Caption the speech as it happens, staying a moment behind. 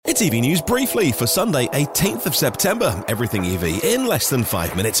It's EV News Briefly for Sunday, 18th of September. Everything EV in less than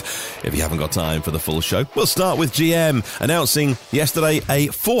 5 minutes. If you haven't got time for the full show, we'll start with GM announcing yesterday a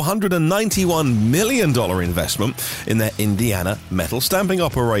 $491 million investment in their Indiana metal stamping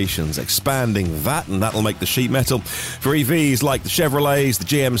operations, expanding that, and that'll make the sheet metal for EVs like the Chevrolets, the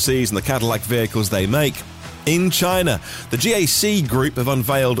GMCs, and the Cadillac vehicles they make. In China, the GAC group have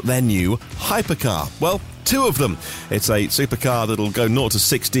unveiled their new hypercar. Well, two of them. It's a supercar that'll go 0 to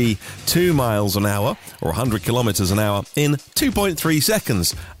 62 miles an hour or 100 kilometers an hour in 2.3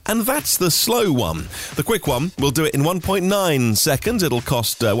 seconds. And that's the slow one. The quick one will do it in 1.9 seconds. It'll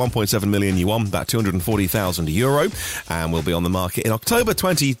cost 1.7 million yuan, about 240,000 euro, and will be on the market in October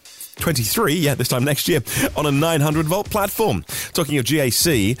 2023, this time next year, on a 900-volt platform. Talking of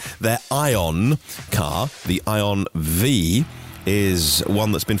GAC, their Aion car, the Aion V, is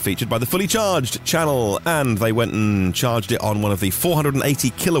one that's been featured by the Fully Charged channel, and they went and charged it on one of the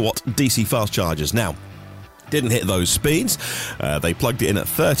 480 kilowatt DC fast chargers. Now, didn't hit those speeds. They plugged it in at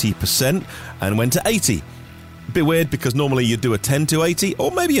 30% and went to 80. A bit weird because normally you do a 10 to 80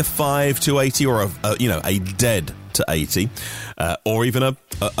 or maybe a 5 to 80 or a dead to 80 or even a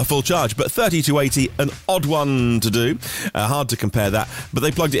full charge, but 30 to 80, an odd one to do. Hard to compare that, but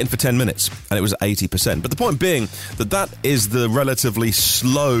they plugged it in for 10 minutes and it was at 80%. But the point being that is the relatively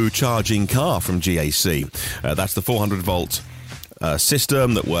slow charging car from GAC. That's the 400 volt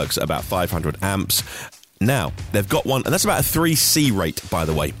system that works at about 500 amps. Now, they've got one, and that's about a 3C rate, by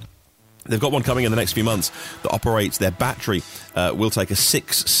the way. They've got one coming in the next few months that operates their battery, will take a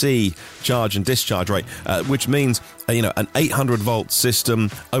 6C charge and discharge rate, which means, an 800 volt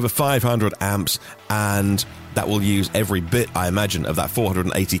system, over 500 amps, and that will use every bit, I imagine, of that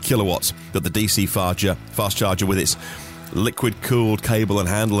 480 kilowatts that the DC fast charger with its liquid-cooled cable and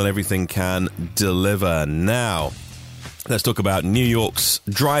handle and everything can deliver. Now, let's talk about New York's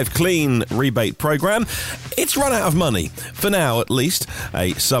Drive Clean rebate program. It's run out of money, for now at least.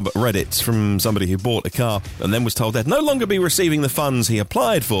 A subreddit from somebody who bought a car and then was told they'd no longer be receiving the funds he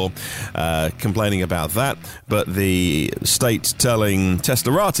applied for, complaining about that. But the state telling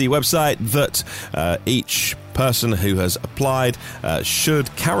Teslarati website that each person who has applied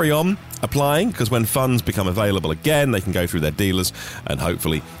should carry on applying, because when funds become available again, they can go through their dealers and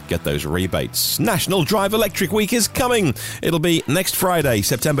hopefully get those rebates. National Drive Electric Week is coming. It'll be next Friday,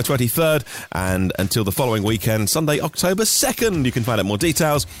 September 23rd, and until the following weekend, Sunday, October 2nd. You can find out more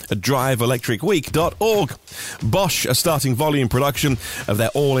details at driveelectricweek.org. Bosch are starting volume production of their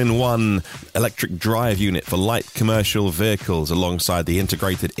all-in-one electric drive unit for light commercial vehicles alongside the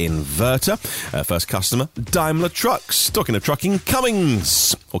integrated inverter. First customer, Daimler Trucks. Talking of trucking,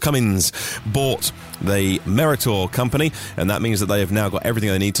 Cummins bought the Meritor company, and that means that they have now got everything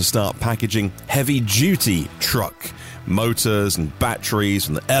they need to start packaging heavy-duty truck motors and batteries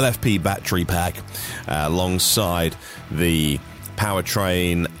from the LFP battery pack alongside the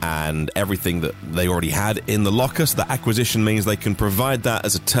powertrain and everything that they already had in the locker. So the acquisition means they can provide that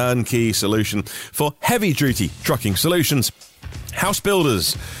as a turnkey solution for heavy-duty trucking solutions.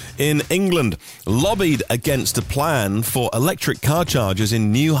 Housebuilders in England lobbied against a plan for electric car chargers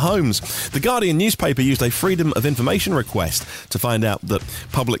in new homes. The Guardian newspaper used a Freedom of Information request to find out that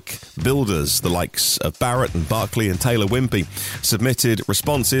public builders, the likes of Barratt and Barclay and Taylor Wimpey, submitted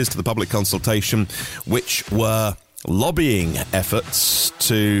responses to the public consultation, which were lobbying efforts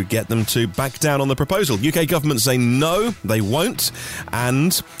to get them to back down on the proposal. UK government say no, they won't,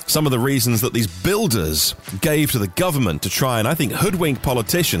 and some of the reasons that these builders gave to the government to try and, I think, hoodwink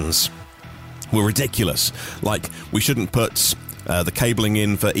politicians were ridiculous. Like, we shouldn't put the cabling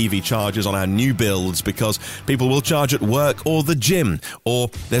in for EV chargers on our new builds because people will charge at work or the gym, or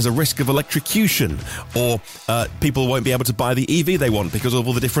there's a risk of electrocution, or people won't be able to buy the EV they want because of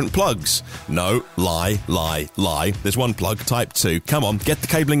all the different plugs. No, lie. There's one plug, type 2. Come on, get the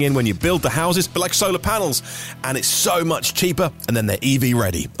cabling in when you build the houses, but like solar panels, and it's so much cheaper, and then they're EV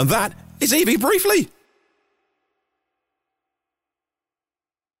ready. And that is EV Briefly.